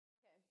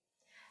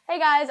Hey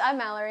guys, I'm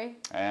Mallory.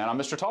 And I'm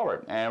Mr.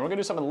 Talbert, and we're going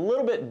to do something a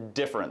little bit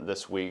different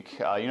this week.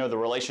 You know, the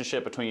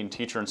relationship between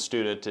teacher and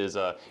student is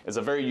a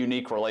very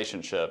unique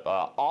relationship.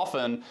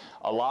 Often,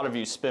 a lot of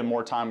you spend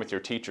more time with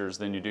your teachers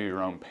than you do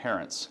your own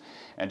parents.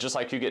 And just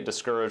like you get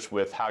discouraged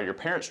with how your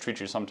parents treat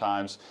you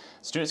sometimes,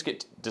 students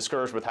get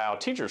discouraged with how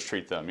teachers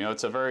treat them. You know,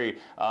 it's a very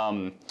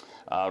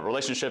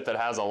relationship that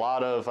has a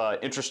lot of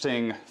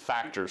interesting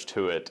factors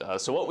to it.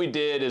 So what we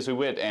did is we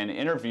went and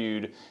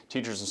interviewed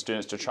teachers and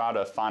students to try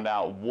to find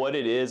out what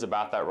it is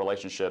about that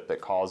relationship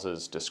that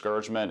causes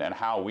discouragement and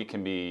how we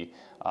can be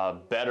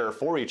better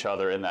for each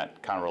other in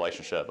that kind of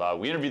relationship.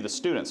 We interviewed the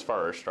students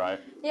first, right?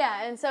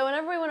 Yeah, and so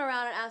whenever we went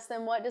around and asked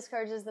them what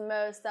discourages the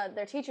most that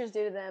their teachers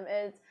do to them,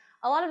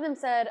 a lot of them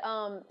said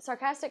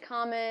sarcastic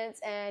comments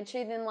and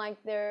treating them like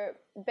they're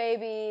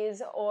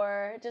babies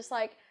or just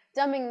like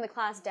dumbing the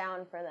class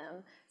down for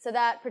them. So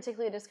that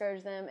particularly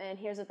discouraged them, and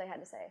here's what they had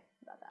to say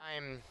about that.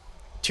 I'm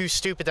too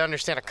stupid to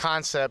understand a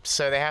concept,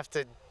 so they have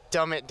to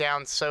dumb it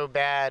down so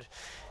bad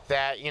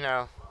that, you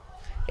know,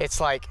 it's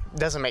like,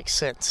 doesn't make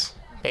sense,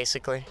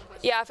 basically.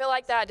 Yeah, I feel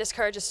like that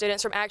discourages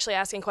students from actually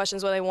asking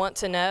questions when they want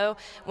to know,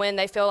 when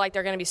they feel like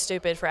they're going to be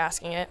stupid for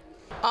asking it.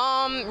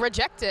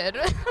 Rejected.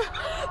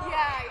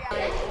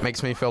 Yeah.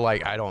 Makes me feel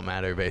like I don't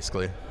matter,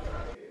 basically.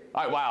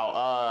 All right,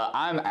 wow.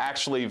 I'm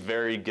actually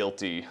very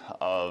guilty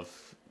of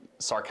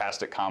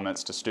sarcastic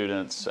comments to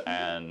students,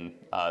 and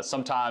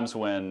sometimes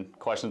when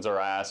questions are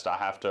asked, I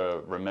have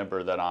to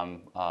remember that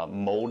I'm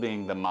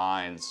molding the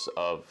minds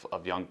of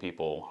young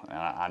people, and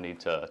I need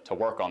to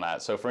work on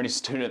that. So for any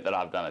student that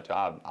I've done it to,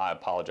 I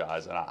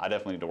apologize, and I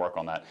definitely need to work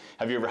on that.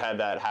 Have you ever had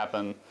that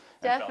happen?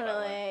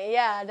 Definitely,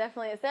 yeah,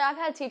 definitely. So I've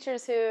had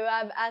teachers who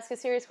I've asked a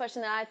serious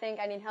question that I think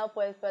I need help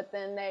with, but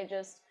then they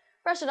just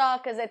brush it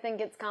off because they think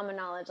it's common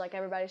knowledge, like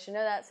everybody should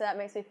know that. So that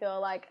makes me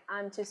feel like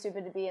I'm too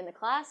stupid to be in the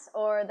class,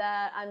 or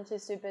that I'm too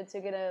stupid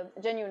to get a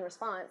genuine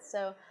response.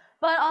 So,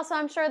 but also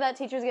I'm sure that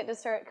teachers get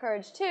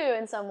discouraged too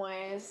in some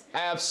ways.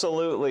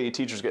 Absolutely,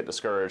 teachers get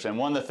discouraged, and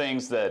one of the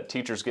things that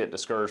teachers get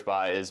discouraged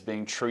by is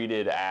being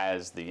treated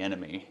as the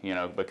enemy. You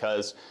know,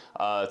 because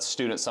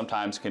students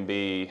sometimes can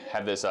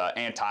have this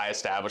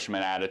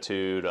anti-establishment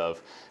attitude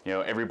of, you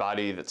know,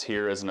 everybody that's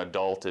here as an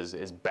adult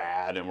is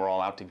bad, and we're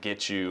all out to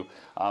get you.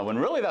 When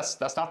really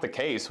that's not the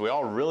case. We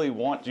all really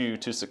want you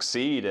to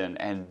succeed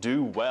and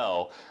do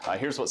well.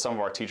 Here's what some of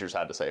our teachers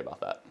had to say about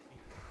that.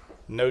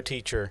 No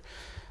teacher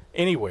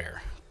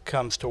anywhere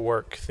comes to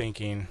work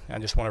thinking, I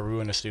just want to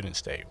ruin a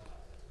student's day.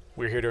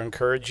 We're here to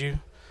encourage you,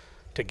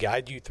 to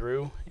guide you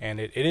through, and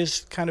it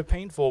is kind of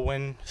painful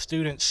when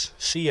students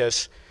see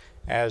us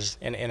as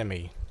an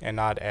enemy and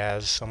not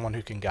as someone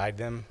who can guide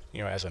them,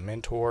 you know, as a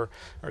mentor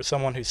or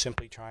someone who's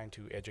simply trying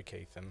to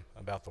educate them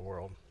about the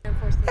world.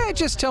 Hey,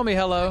 just tell me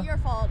hello. Not your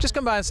fault. Just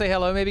come by and say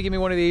hello. Maybe give me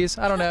one of these.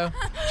 I don't know.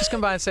 Just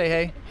come by and say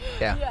hey.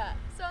 Yeah.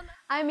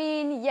 I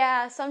mean,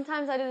 yeah,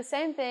 sometimes I do the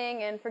same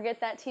thing and forget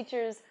that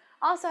teachers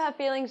also have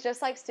feelings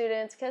just like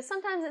students, because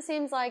sometimes it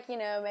seems like, you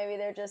know, maybe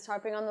they're just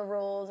harping on the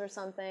rules or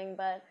something,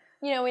 but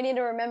you know, we need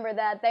to remember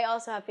that they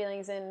also have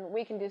feelings and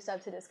we can do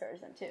stuff to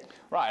discourage them too.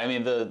 Right, I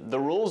mean, the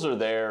rules are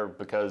there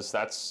because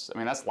that's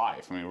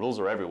life. I mean, rules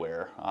are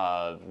everywhere.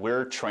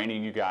 We're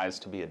training you guys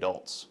to be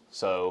adults.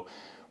 So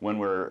when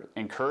we're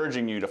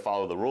encouraging you to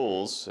follow the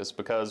rules, it's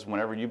because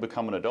whenever you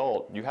become an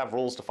adult, you have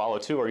rules to follow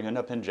too, or you end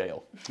up in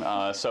jail.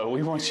 So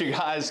we want you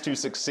guys to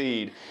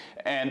succeed.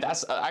 And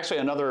that's actually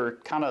another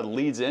kind of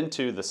leads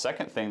into the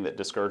second thing that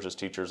discourages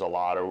teachers a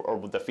lot,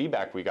 or the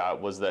feedback we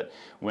got was that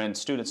when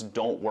students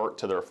don't work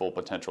to their full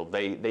potential,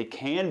 they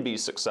can be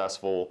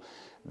successful.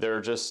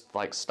 They're just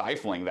like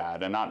stifling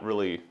that and not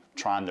really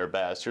trying their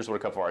best. Here's what a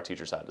couple of our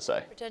teachers had to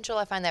say. Potential,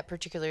 I find that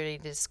particularly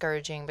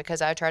discouraging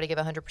because I try to give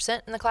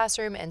 100% in the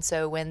classroom, and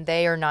so when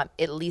they are not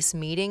at least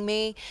meeting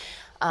me,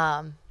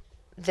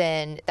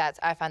 then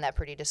I find that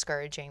pretty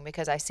discouraging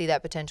because I see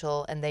that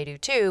potential and they do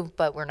too,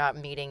 but we're not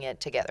meeting it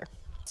together.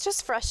 It's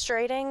just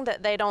frustrating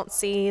that they don't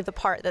see the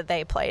part that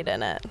they played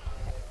in it.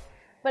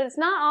 But it's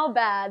not all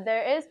bad.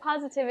 There is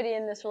positivity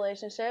in this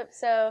relationship,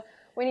 so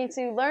we need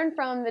to learn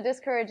from the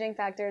discouraging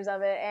factors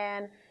of it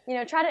and, you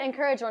know, try to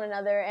encourage one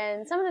another.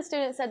 And some of the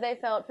students said they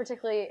felt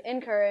particularly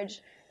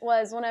encouraged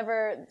was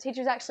whenever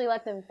teachers actually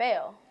let them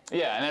fail.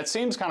 Yeah, and it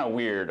seems kind of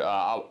weird.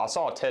 I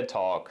saw a TED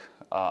Talk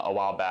a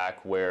while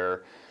back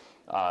where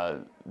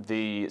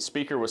the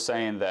speaker was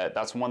saying that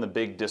that's one of the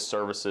big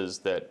disservices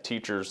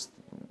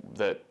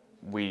that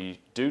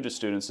we do to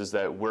students is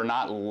that we're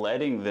not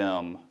letting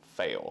them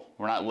fail.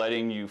 We're not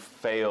letting you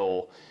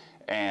fail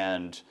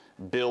and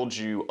build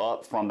you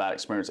up from that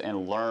experience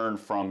and learn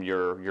from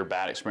your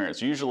bad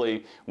experience.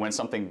 Usually when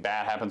something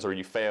bad happens or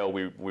you fail,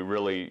 we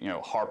really, you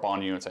know, harp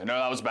on you and say, no,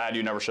 that was bad,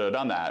 you never should have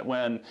done that.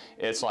 When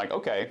it's like,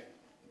 okay,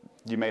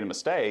 you made a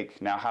mistake,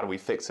 now how do we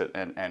fix it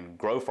and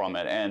grow from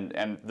it?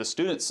 And the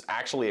students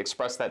actually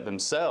express that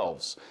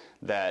themselves,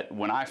 that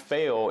when I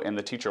fail and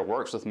the teacher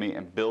works with me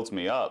and builds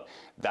me up,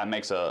 that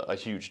makes a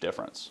huge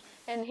difference.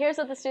 And here's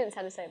what the students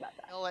had to say about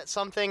that. At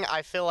something,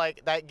 I feel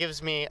like that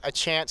gives me a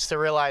chance to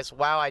realize,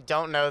 wow, I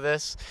don't know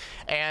this,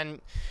 and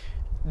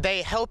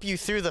they help you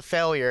through the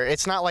failure.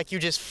 It's not like you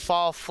just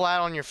fall flat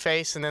on your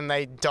face and then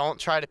they don't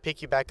try to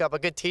pick you back up. A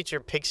good teacher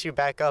picks you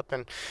back up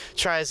and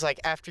tries, like,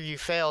 after you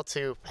fail,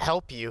 to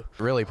help you.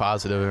 Really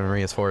positive and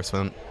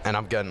reinforcement, and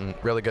I'm getting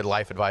really good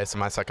life advice in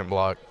my second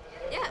block.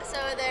 Yeah, so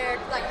they're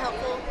like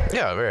helpful.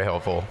 Yeah, very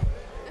helpful.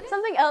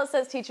 Something else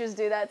that teachers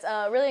do that's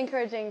really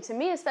encouraging to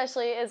me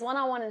especially is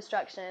one-on-one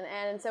instruction.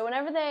 And so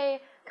whenever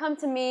they come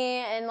to me,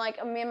 and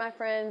like me and my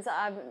friends,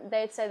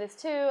 they'd say this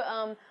too,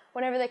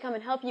 whenever they come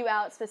and help you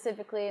out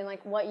specifically and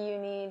like what you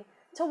need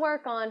to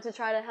work on to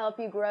try to help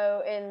you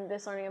grow in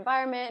this learning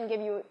environment and give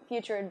you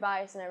future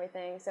advice and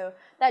everything. So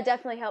that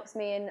definitely helps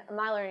me in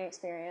my learning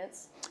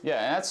experience.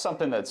 Yeah, and that's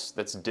something that's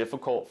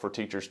difficult for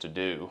teachers to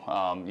do.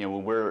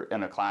 When we're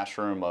in a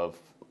classroom of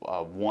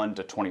 1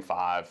 to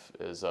 25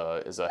 is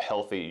a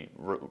healthy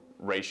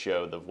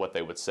ratio of what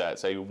they would set.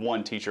 Say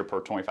 1 teacher per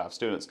 25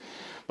 students.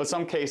 But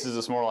some cases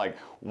it's more like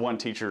 1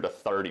 teacher to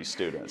 30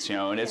 students,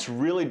 and it's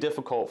really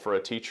difficult for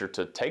a teacher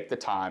to take the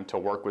time to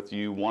work with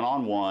you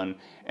one-on-one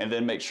and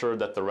then make sure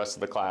that the rest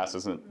of the class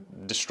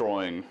isn't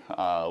destroying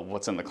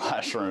what's in the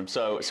classroom.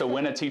 So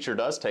when a teacher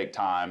does take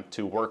time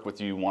to work with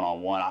you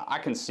one-on-one, I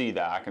can see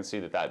that. I can see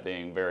that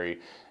being very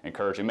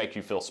encouraging, make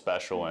you feel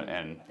special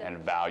and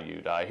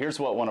valued. Here's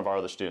what one of our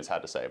other students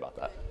had to say about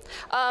that.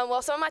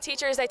 Well, some of my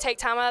teachers, they take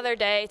time out of their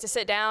day to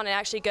sit down and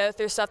actually go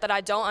through stuff that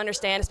I don't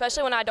understand,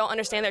 especially when I don't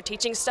understand their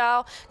teaching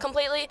style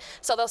completely.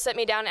 So they'll sit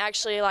me down and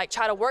actually like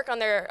try to work on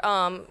their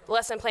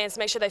lesson plans to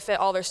make sure they fit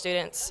all their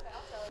students.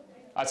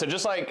 So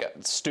just like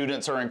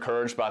students are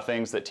encouraged by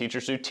things that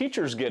teachers do,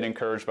 teachers get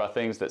encouraged by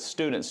things that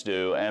students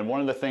do. And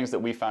one of the things that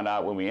we found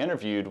out when we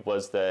interviewed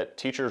was that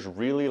teachers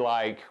really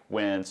like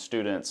when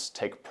students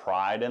take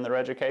pride in their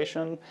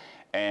education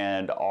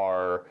and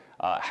are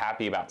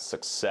happy about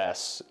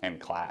success in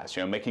class,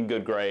 making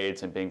good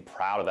grades and being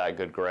proud of that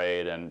good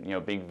grade,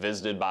 and being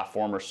visited by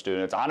former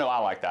students. I know I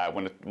like that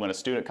when a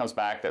student comes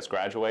back that's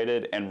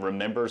graduated and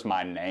remembers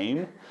my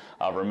name,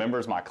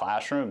 remembers my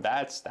classroom.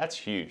 That's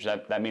huge.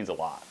 That means a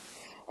lot.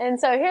 And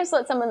so here's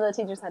what some of the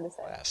teachers had to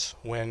say.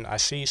 When I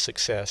see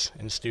success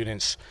and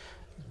students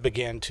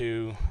begin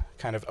to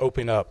kind of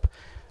open up,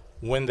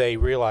 when they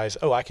realize,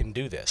 oh, I can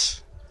do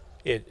this,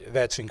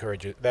 that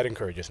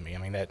encourages me. I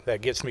mean,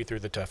 that gets me through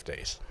the tough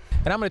days.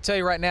 And I'm going to tell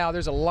you right now,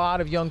 there's a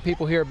lot of young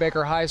people here at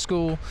Baker High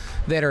School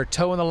that are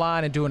toeing the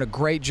line and doing a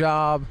great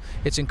job.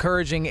 It's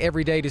encouraging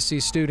every day to see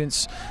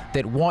students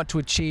that want to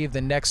achieve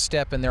the next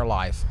step in their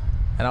life,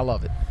 and I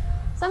love it.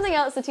 Something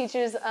else the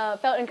teachers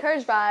felt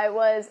encouraged by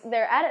was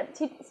their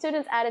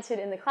students' attitude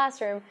in the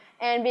classroom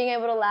and being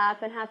able to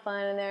laugh and have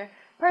fun, and their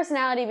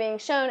personality being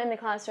shown in the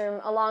classroom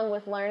along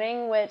with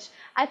learning, which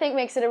I think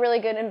makes it a really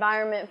good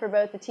environment for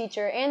both the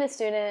teacher and the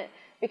student,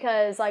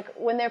 because like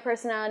when their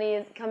personality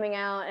is coming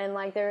out and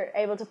like they're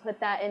able to put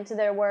that into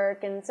their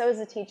work, and so is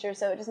the teacher,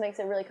 so it just makes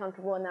it really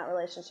comfortable in that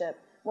relationship,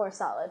 more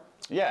solid.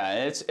 Yeah,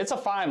 and it's a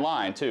fine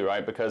line too,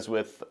 right? Because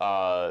with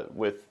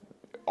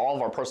all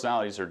of our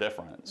personalities are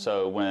different.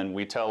 So when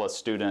we tell a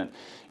student,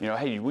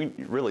 hey, we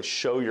really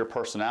show your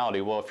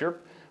personality. Well, if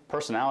your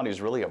personality is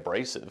really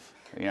abrasive,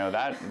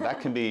 that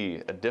can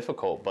be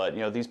difficult. But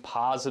these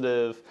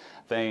positive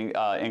things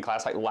in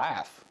class, like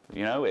laugh.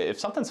 If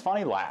something's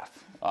funny,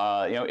 laugh.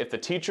 If the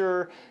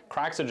teacher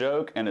cracks a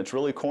joke and it's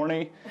really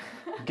corny,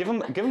 give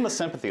them a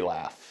sympathy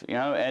laugh,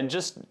 and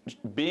just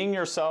being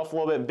yourself a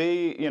little bit.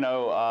 Be,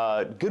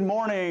 good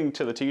morning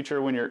to the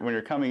teacher when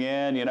you're coming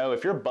in.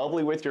 If you're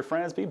bubbly with your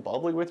friends, be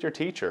bubbly with your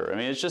teacher. I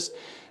mean, it's just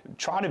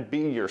try to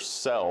be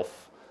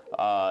yourself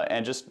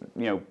and just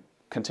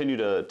continue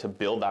to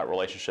build that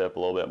relationship a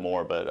little bit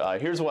more. But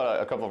here's what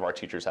a couple of our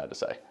teachers had to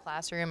say.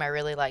 Classroom, I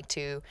really like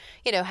to,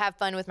 have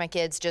fun with my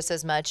kids just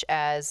as much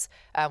as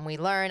we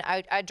learn.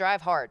 I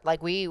drive hard.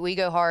 Like we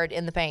go hard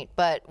in the paint,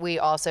 but we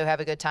also have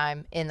a good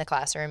time in the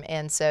classroom.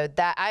 And so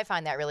that I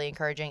find that really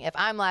encouraging. If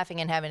I'm laughing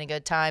and having a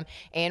good time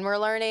and we're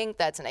learning,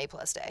 that's an A+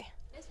 day.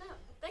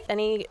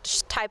 Any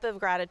type of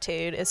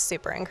gratitude is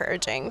super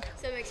encouraging.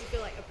 So it makes you feel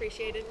like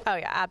appreciated? Oh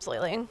yeah,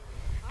 absolutely.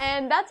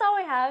 And that's all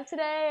we have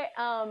today,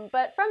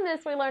 but from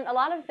this we learned a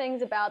lot of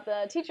things about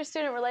the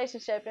teacher-student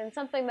relationship, and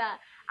something that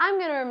I'm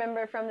going to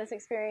remember from this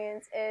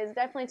experience is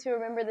definitely to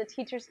remember the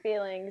teacher's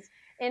feelings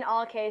in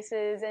all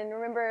cases, and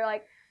remember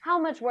like how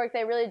much work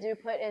they really do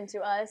put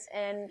into us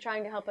and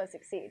trying to help us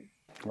succeed.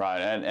 Right,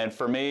 and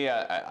for me,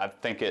 I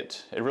think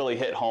it really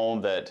hit home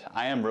that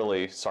I am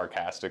really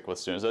sarcastic with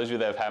students. Those of you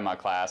that have had my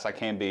class, I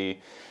can be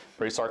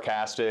pretty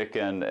sarcastic,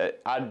 and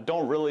I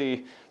don't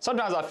really,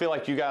 sometimes I feel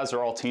like you guys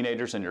are all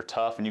teenagers and you're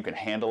tough and you can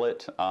handle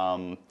it,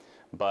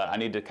 but I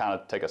need to kind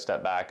of take a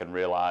step back and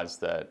realize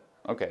that,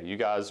 okay, you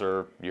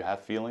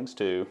have feelings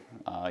too,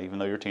 even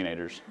though you're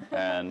teenagers,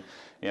 and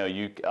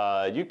you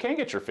can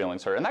get your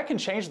feelings hurt, and that can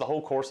change the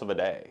whole course of a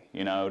day.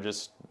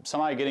 Just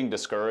somebody getting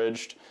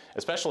discouraged,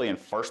 especially in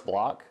first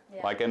block.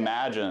 Yeah. Like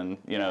imagine,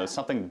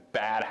 something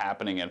bad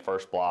happening in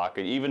first block,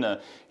 and even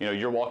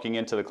you're walking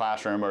into the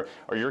classroom, or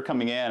you're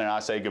coming in, and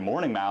I say, "Good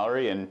morning,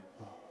 Mallory," and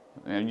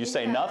And you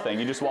say nothing,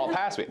 you just walk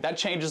past me. That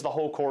changes the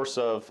whole course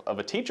of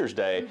a teacher's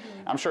day.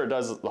 I'm sure it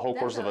does the whole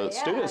course of a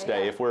student's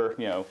day if we're,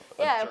 you know.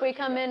 Yeah, if we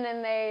come in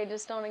and they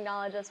just don't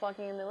acknowledge us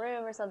walking in the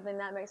room or something,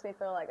 that makes me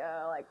feel like,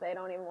 oh, like they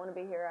don't even want to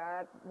be here.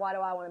 Why do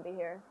I want to be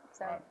here?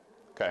 So. Right.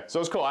 Okay, so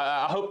it's cool.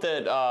 I hope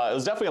that it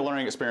was definitely a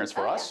learning experience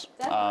for us.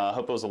 I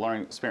hope it was a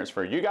learning experience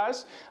for you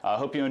guys. I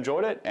hope you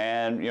enjoyed it,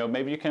 and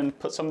maybe you can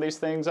put some of these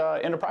things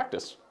into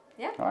practice.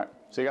 Yeah. All right.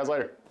 See you guys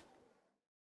later.